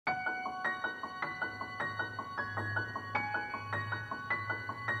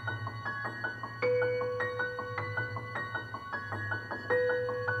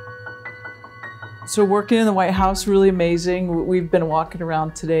So working in the White House, really amazing. We've been walking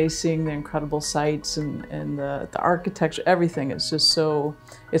around today, seeing the incredible sights and the architecture, everything. It's just so,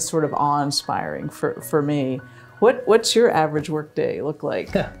 it's sort of awe-inspiring for me. What's your average workday look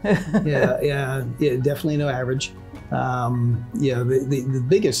like? yeah, definitely no average. The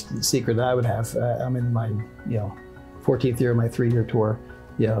biggest secret that I would have, I'm in my 14th year of my 3-year tour,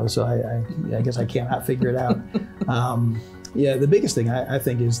 so I guess I cannot figure it out. Yeah, the biggest thing I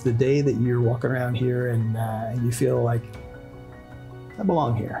think is the day that you're walking around here and you feel like, I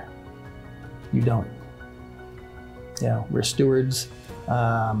belong here. You don't. We're stewards.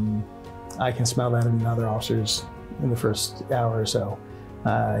 I can smell that in other officers in the first hour or so.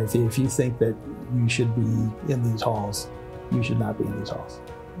 If you think that you should be in these halls, you should not be in these halls.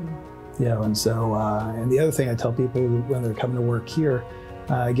 And so, and the other thing I tell people when they're coming to work here,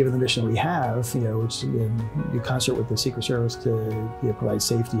 given the mission we have, which in concert with the Secret Service to provide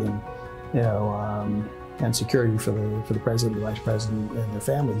safety and security for the president, the vice president, and their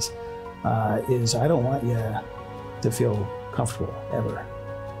families, is I don't want you to feel comfortable ever.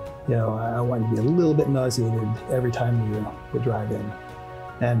 I want you to be a little bit nauseated every time you drive in,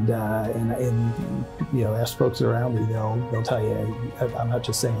 and ask folks around me, they'll tell you I'm not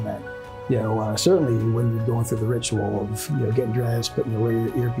just saying that. Certainly when you're going through the ritual of getting dressed, putting your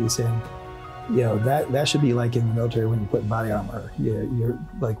earpiece in, that should be like in the military when you put body armor. You're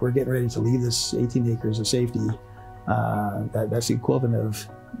like, we're getting ready to leave this 18 acres of safety. That's the equivalent of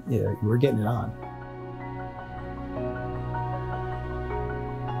we're getting it on.